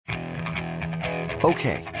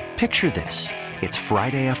Okay, picture this. It's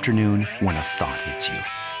Friday afternoon when a thought hits you.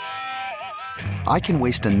 I can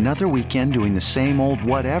waste another weekend doing the same old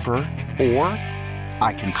whatever, or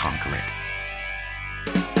I can conquer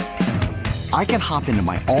it. I can hop into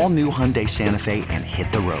my all-new Hyundai Santa Fe and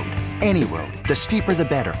hit the road. Any road. The steeper, the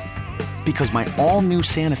better. Because my all-new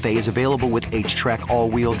Santa Fe is available with H-Track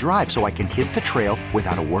all-wheel drive, so I can hit the trail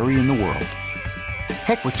without a worry in the world.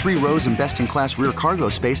 Heck, with 3 rows and best-in-class rear cargo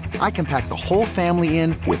space, I can pack the whole family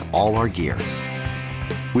in with all our gear.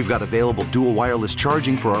 We've got available dual wireless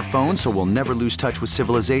charging for our phones, so we'll never lose touch with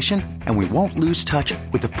civilization, and we won't lose touch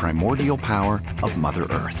with the primordial power of Mother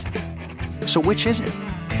Earth. So which is it?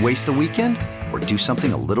 Waste the weekend or do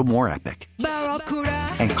something a little more epic?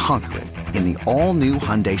 And conquer it in the all-new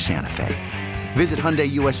Hyundai Santa Fe. Visit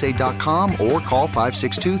HyundaiUSA.com or call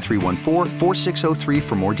 562-314-4603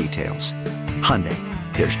 for more details. Hyundai,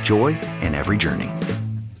 there's joy in every journey.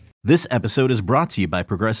 This episode is brought to you by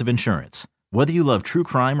Progressive Insurance. Whether you love true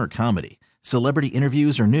crime or comedy, celebrity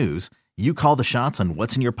interviews or news, you call the shots on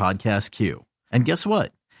what's in your podcast queue. And guess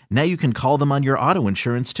what? Now you can call them on your auto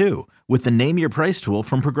insurance too with the Name Your Price tool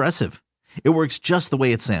from Progressive. It works just the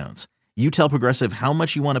way it sounds. You tell Progressive how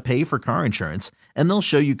much you want to pay for car insurance, and they'll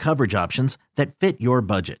show you coverage options that fit your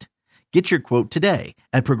budget. Get your quote today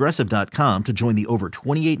at Progressive.com to join the over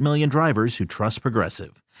 28 million drivers who trust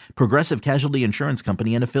Progressive. Progressive Casualty Insurance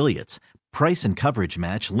Company and Affiliates. Price and coverage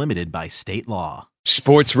match limited by state law.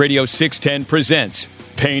 Sports Radio 610 presents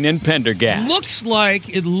Payne and Pendergast. It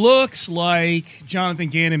looks like Jonathan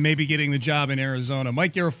Gannon may be getting the job in Arizona.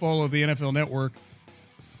 Mike Garafolo of the NFL Network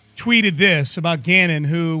tweeted this about Gannon,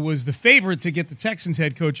 who was the favorite to get the Texans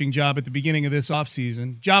head coaching job at the beginning of this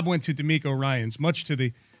offseason. Job went to DeMeco Ryans, much to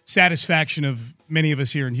the satisfaction of many of us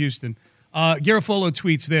here in Houston. Garafolo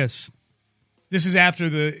tweets this. This is after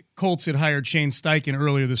the Colts had hired Shane Steichen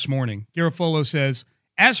earlier this morning. Garafolo says,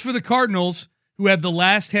 as for the Cardinals, who have the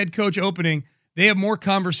last head coach opening, they have more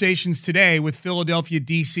conversations today with Philadelphia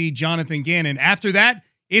DC Jonathan Gannon. After that,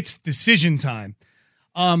 it's decision time.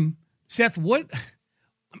 Seth,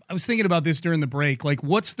 I was thinking about this during the break. Like,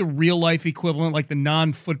 what's the real life equivalent, like the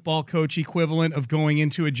non-football coach equivalent of going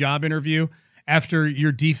into a job interview after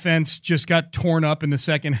your defense just got torn up in the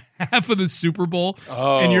second half of the Super Bowl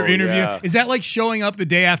and your interview? Yeah. Is that like showing up the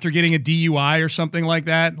day after getting a DUI or something like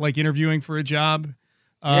that, like interviewing for a job?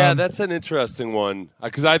 Yeah, that's an interesting one.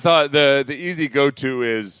 Because I thought the easy go-to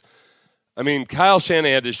is, Kyle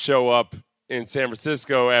Shanahan had to show up in San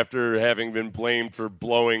Francisco after having been blamed for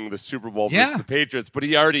blowing the Super Bowl versus the Patriots, but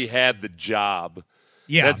he already had the job.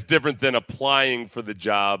 Yeah. That's different than applying for the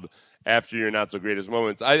job after your not-so-greatest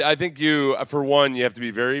moments. I think you, for one, you have to be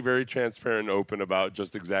very, very transparent and open about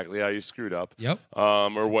just exactly how you screwed up. Yep.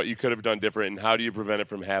 Or what you could have done different, and how do you prevent it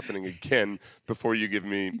from happening again before you give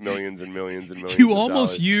me millions and millions and millions You of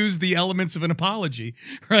almost dollars. use the elements of an apology,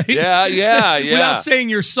 right? Yeah. Without saying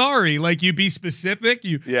you're sorry. Like, you be specific.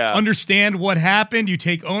 You understand what happened. You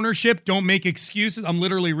take ownership. Don't make excuses. I'm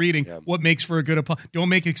literally reading what makes for a good apology. Don't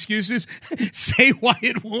make excuses. Say why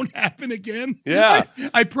it won't happen again. Yeah.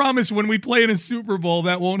 I promise when we play in a Super Bowl,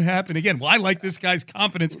 that won't happen again. Well, I like this guy's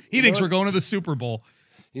confidence. He thinks we're going to the Super Bowl.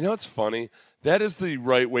 You know what's funny? That is the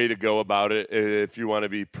right way to go about it if you want to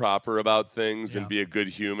be proper about things and be a good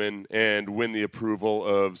human and win the approval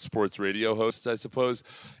of sports radio hosts, I suppose.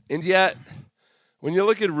 And yet, when you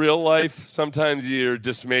look at real life, sometimes you're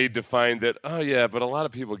dismayed to find that, but a lot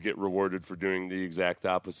of people get rewarded for doing the exact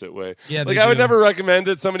opposite way. Yeah, I would never recommend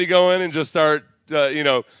that somebody go in and just start,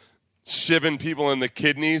 shiving people in the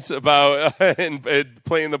kidneys about and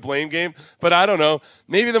playing the blame game. But I don't know.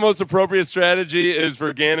 Maybe the most appropriate strategy is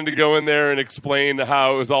for Gannon to go in there and explain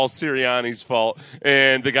how it was all Sirianni's fault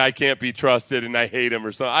and the guy can't be trusted and I hate him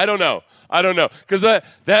or something. I don't know. Because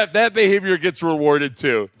that behavior gets rewarded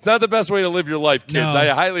too. It's not the best way to live your life, kids.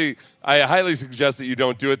 No. I highly suggest that you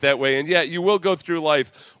don't do it that way. And yet you will go through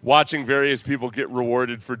life watching various people get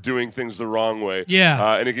rewarded for doing things the wrong way.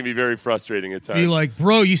 Yeah. And it can be very frustrating at times. Be like,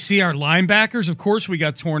 bro, you see our linebackers? Of course we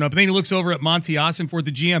got torn up. And then he looks over at Monty Ossenfort,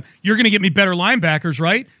 the GM. You're going to get me better linebackers,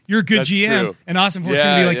 right? You're a good That's GM. true. And Ossenfort's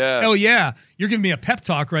going to be like, hell yeah. You're giving me a pep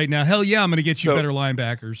talk right now. Hell yeah, I'm going to get you better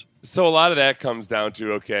linebackers. So a lot of that comes down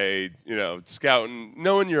to, scouting,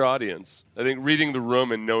 knowing your audience. I think reading the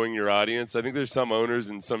room and knowing your audience. I think there's some owners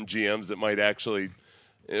and some GMs that might actually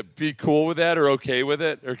be cool with that or okay with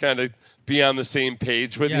it or kind of be on the same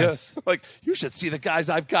page with you. Like, you should see the guys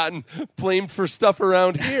I've gotten blamed for stuff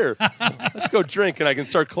around here. Let's go drink and I can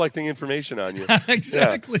start collecting information on you.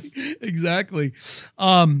 Exactly.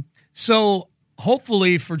 So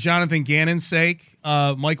hopefully for Jonathan Gannon's sake,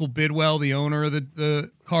 Michael Bidwell, the owner of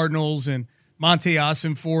the Cardinals, and Monte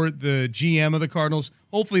Ossenfort, the GM of the Cardinals.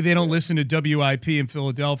 Hopefully they don't listen to WIP in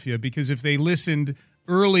Philadelphia, because if they listened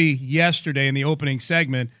early yesterday in the opening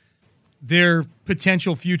segment, their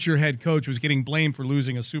potential future head coach was getting blamed for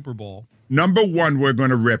losing a Super Bowl. Number one we're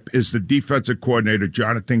going to rip is the defensive coordinator,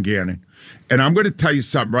 Jonathan Gannon. And I'm going to tell you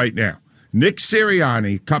something right now. Nick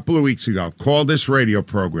Sirianni, a couple of weeks ago, called this radio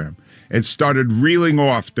program and started reeling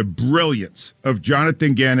off the brilliance of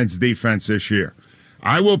Jonathan Gannon's defense this year.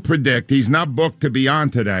 I will predict, he's not booked to be on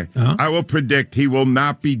today, I will predict he will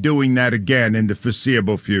not be doing that again in the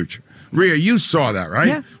foreseeable future. Rhea, you saw that, right?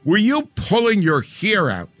 Yeah. Were you pulling your hair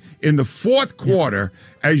out in the fourth quarter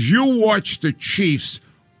as you watched the Chiefs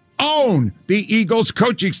own the Eagles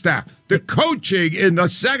coaching staff? The coaching in the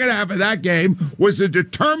second half of that game was a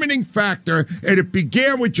determining factor, and it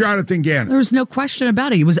began with Jonathan Gannon. There was no question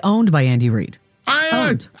about it. He was owned by Andy Reid.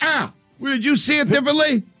 Al, did you see it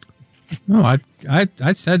differently? No, I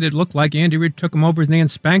said it looked like Andy Reid took him over his knee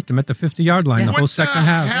and spanked him at the 50-yard line the whole second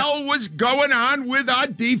half. What the hell was going on with our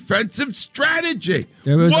defensive strategy?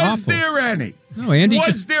 Was was awful. there any? No, Andy.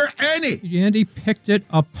 Was there any? Andy picked it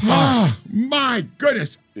apart. Oh, my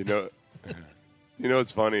goodness. You know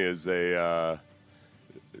what's funny is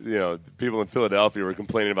people in Philadelphia were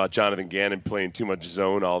complaining about Jonathan Gannon playing too much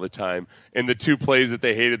zone all the time. And the two plays that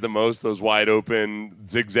they hated the most, those wide open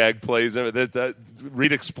zigzag plays, that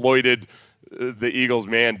Reid exploited the Eagles'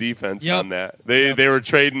 man defense on that. They were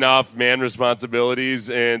trading off man responsibilities,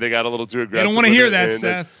 and they got a little too aggressive. I don't want to hear that,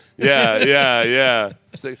 Seth. Yeah.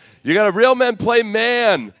 So you got to real men play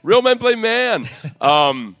man. Real men play man.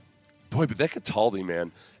 Boy, but that Cataldi,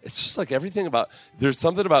 man, it's just like everything about – there's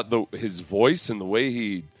something about his voice and the way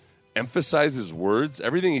he emphasizes words.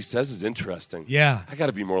 Everything he says is interesting. Yeah. I got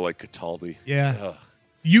to be more like Cataldi. Yeah. Ugh.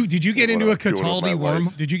 Did you get into a Cataldi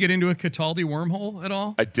Cataldi Did you get into a Cataldi wormhole at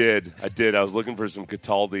all? I did. I was looking for some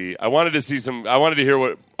Cataldi. I wanted to hear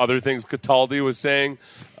what other things Cataldi was saying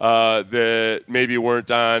that maybe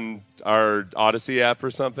weren't on our Odyssey app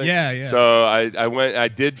or something. Yeah. So I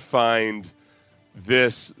did find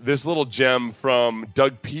this little gem from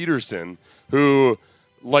Doug Peterson, who,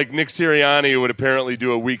 like Nick Sirianni, would apparently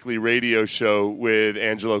do a weekly radio show with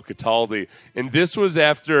Angelo Cataldi. And this was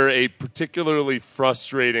after a particularly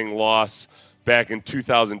frustrating loss back in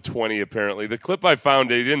 2020, apparently. The clip I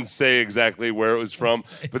found, he didn't say exactly where it was from.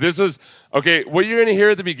 But this was, okay, what you're going to hear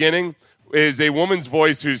at the beginning is a woman's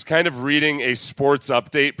voice who's kind of reading a sports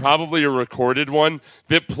update, probably a recorded one,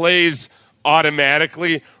 that plays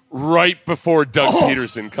automatically right before Doug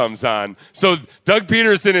Peterson comes on. So Doug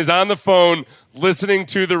Peterson is on the phone listening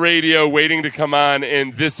to the radio, waiting to come on,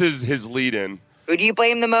 and this is his lead-in. Who do you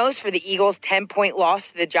blame the most for the Eagles' 10-point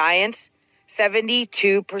loss to the Giants?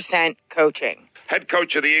 72% coaching. Head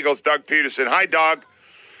coach of the Eagles, Doug Peterson. Hi, Doug.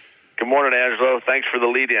 Good morning, Angelo. Thanks for the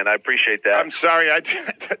lead-in. I appreciate that. I'm sorry.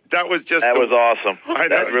 That was just... That was awesome.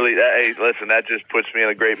 Hey, listen, that just puts me in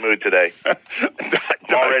a great mood today. I'm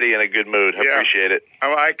already in a good mood. I appreciate it.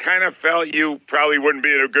 I kind of felt you probably wouldn't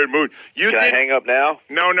be in a good mood. Can I hang up now?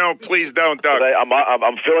 No, please don't, Doug.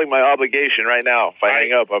 I'm feeling my obligation right now. If I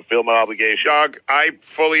hang up, I feel my obligation. Doug, I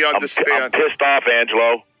fully understand. I'm pissed off,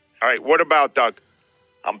 Angelo. All right, what about Doug?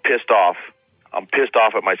 I'm pissed off. I'm pissed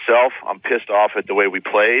off at myself. I'm pissed off at the way we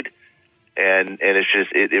played. And it's just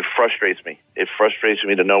it frustrates me. It frustrates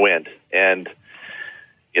me to no end. And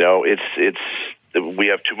we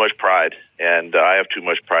have too much pride, and I have too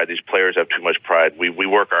much pride. These players have too much pride. We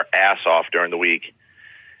work our ass off during the week,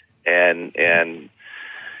 and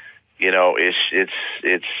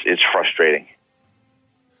it's frustrating.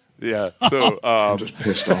 Yeah. So I'm just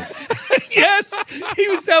pissed off. Yes,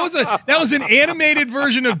 that was an animated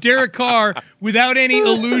version of Derek Carr without any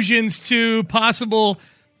allusions to possible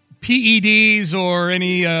PEDs or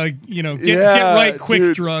any get right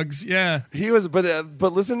quick drugs. Yeah, he was, but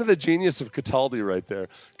listen to the genius of Cataldi right there.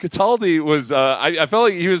 Cataldi was I felt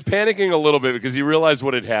like he was panicking a little bit because he realized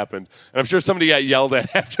what had happened, and I'm sure somebody got yelled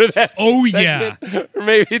at after that. Oh segment, yeah, or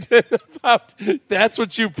maybe about that's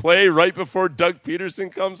what you play right before Doug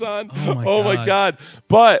Peterson comes on. Oh my God!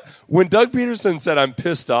 But when Doug Peterson said, "I'm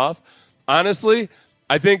pissed off," honestly,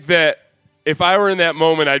 I think that if I were in that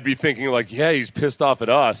moment, I'd be thinking like, yeah, he's pissed off at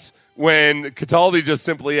us. When Cataldi just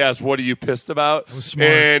simply asked, what are you pissed about? That was smart.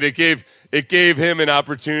 And it gave him an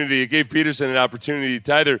opportunity. It gave Peterson an opportunity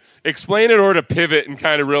to either explain it or to pivot and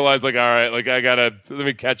kind of realize like, all right, like let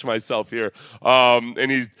me catch myself here.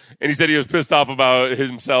 And he said he was pissed off about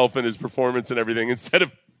himself and his performance and everything, instead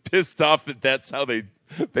of pissed off that that's how they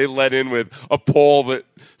let in with a poll that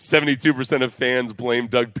 72% of fans blame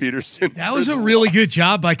Doug Peterson. That was a really good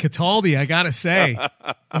job by Cataldi, I gotta say,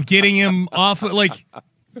 of getting him off. He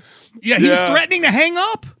was threatening to hang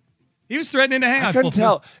up. He was threatening to hang. I couldn't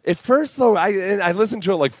tell. At first, though, I listened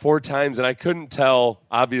to it like 4 times, and I couldn't tell,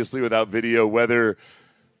 obviously without video, whether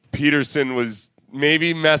Peterson was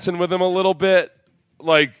maybe messing with him a little bit.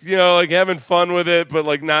 Like, like having fun with it, but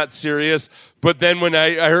like not serious. But then when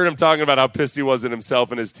I heard him talking about how pissed he was at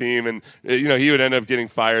himself and his team, and he would end up getting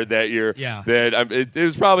fired that year. Yeah, that it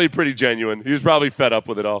was probably pretty genuine. He was probably fed up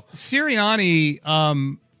with it all. Sirianni,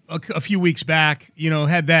 a few weeks back,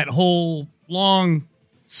 had that whole long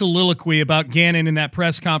soliloquy about Gannon in that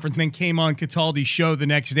press conference, and then came on Cataldi's show the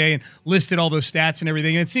next day and listed all those stats and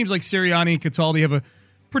everything. And it seems like Sirianni and Cataldi have a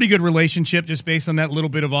pretty good relationship just based on that little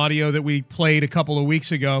bit of audio that we played a couple of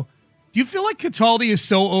weeks ago. Do you feel like Cataldi is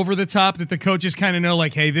so over the top that the coaches kind of know,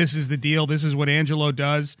 like, hey, this is the deal, this is what Angelo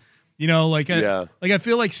does? I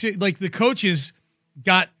feel like the coaches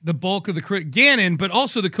got the bulk of the Gannon, but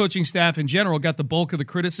also the coaching staff in general got the bulk of the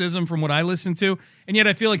criticism from what I listened to. And yet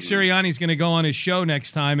I feel like Sirianni's going to go on his show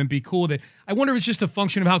next time and be cool with it. I wonder if it's just a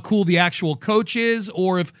function of how cool the actual coach is,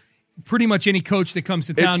 or if pretty much any coach that comes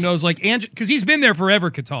to town knows, like, because he's been there forever,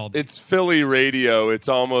 Cataldi. It's Philly radio. It's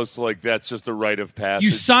almost like that's just a rite of passage. You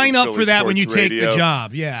sign up for that when you take radio. the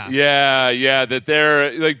job. Yeah. Yeah. That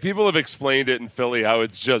they're like, people have explained it in Philly how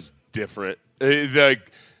it's just different. Like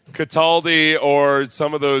Cataldi or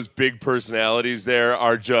some of those big personalities there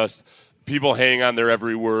are just people hang on their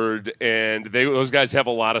every word, and those guys have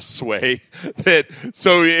a lot of sway.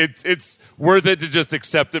 So it's worth it to just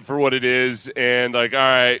accept it for what it is, and like, all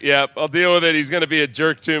right, yep, I'll deal with it. He's going to be a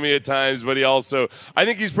jerk to me at times, but I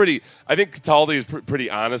think Cataldi is pretty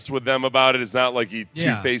honest with them about it. It's not like he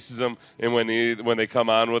two-faces them, and when they come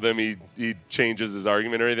on with him, he changes his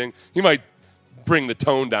argument or anything. He might bring the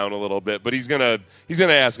tone down a little bit, but he's gonna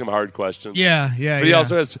ask him hard questions. Yeah. But he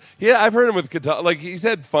also has. Yeah, I've heard him with Cataldi. Like, he's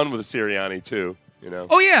had fun with Sirianni too.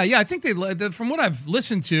 Oh yeah. I think from what I've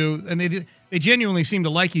listened to, and they genuinely seem to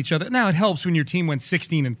like each other. Now it helps when your team went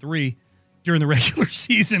 16-3 during the regular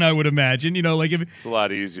season. I would imagine. It's a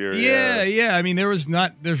lot easier. Yeah. I mean,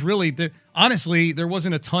 honestly, there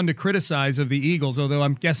wasn't a ton to criticize of the Eagles. Although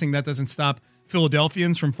I'm guessing that doesn't stop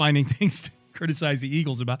Philadelphians from finding things to criticize the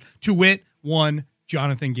Eagles about. To wit, one,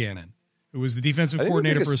 Jonathan Gannon, who was the defensive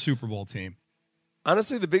coordinator for a Super Bowl team.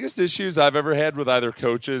 Honestly, the biggest issues I've ever had with either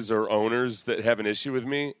coaches or owners that have an issue with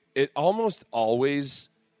me, it almost always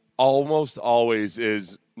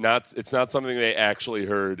is not. It's not something they actually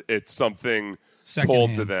heard. It's something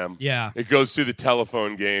told to them. Yeah, it goes through the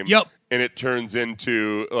telephone game. Yep. And it turns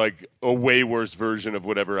into like a way worse version of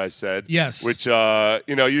whatever I said. Yes. Which,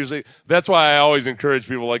 usually that's why I always encourage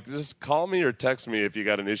people, like, just call me or text me if you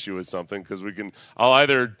got an issue with something, because I'll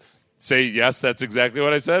either say, yes, that's exactly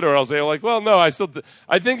what I said, or I'll say, like, well, no, I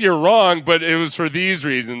think you're wrong, but it was for these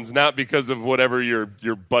reasons, not because of whatever your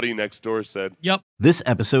buddy next door said. Yep. This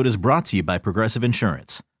episode is brought to you by Progressive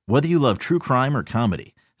Insurance. Whether you love true crime or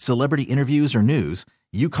comedy, celebrity interviews or news,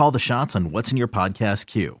 you call the shots on what's in your podcast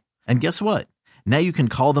queue. And guess what? Now you can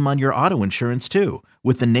call them on your auto insurance too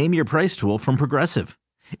with the Name Your Price tool from Progressive.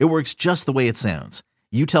 It works just the way it sounds.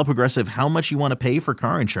 You tell Progressive how much you want to pay for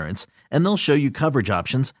car insurance, and they'll show you coverage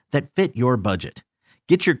options that fit your budget.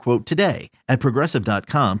 Get your quote today at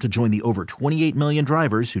Progressive.com to join the over 28 million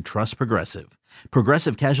drivers who trust Progressive.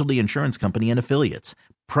 Progressive Casualty Insurance Company and Affiliates.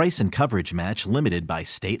 Price and coverage match limited by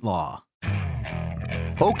state law.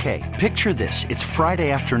 Okay, picture this. It's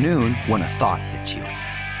Friday afternoon when a thought hits you.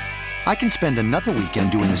 I can spend another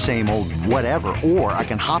weekend doing the same old whatever, or I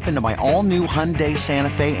can hop into my all-new Hyundai Santa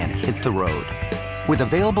Fe and hit the road. With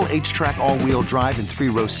available H-Track all-wheel drive and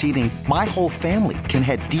 3-row seating, my whole family can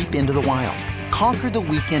head deep into the wild. Conquer the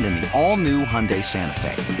weekend in the all-new Hyundai Santa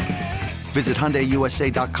Fe. Visit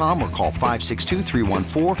HyundaiUSA.com or call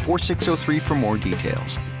 562-314-4603 for more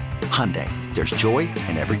details. Hyundai, there's joy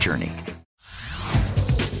in every journey.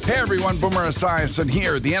 Hey everyone, Boomer Esiason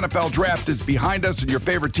here. The NFL Draft is behind us and your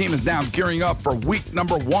favorite team is now gearing up for week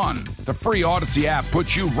number 1. The free Odyssey app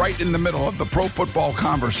puts you right in the middle of the pro football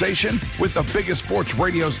conversation with the biggest sports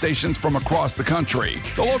radio stations from across the country.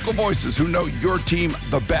 The local voices who know your team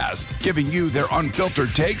the best, giving you their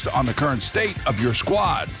unfiltered takes on the current state of your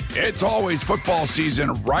squad. It's always football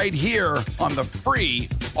season right here on the free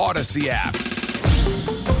Odyssey app.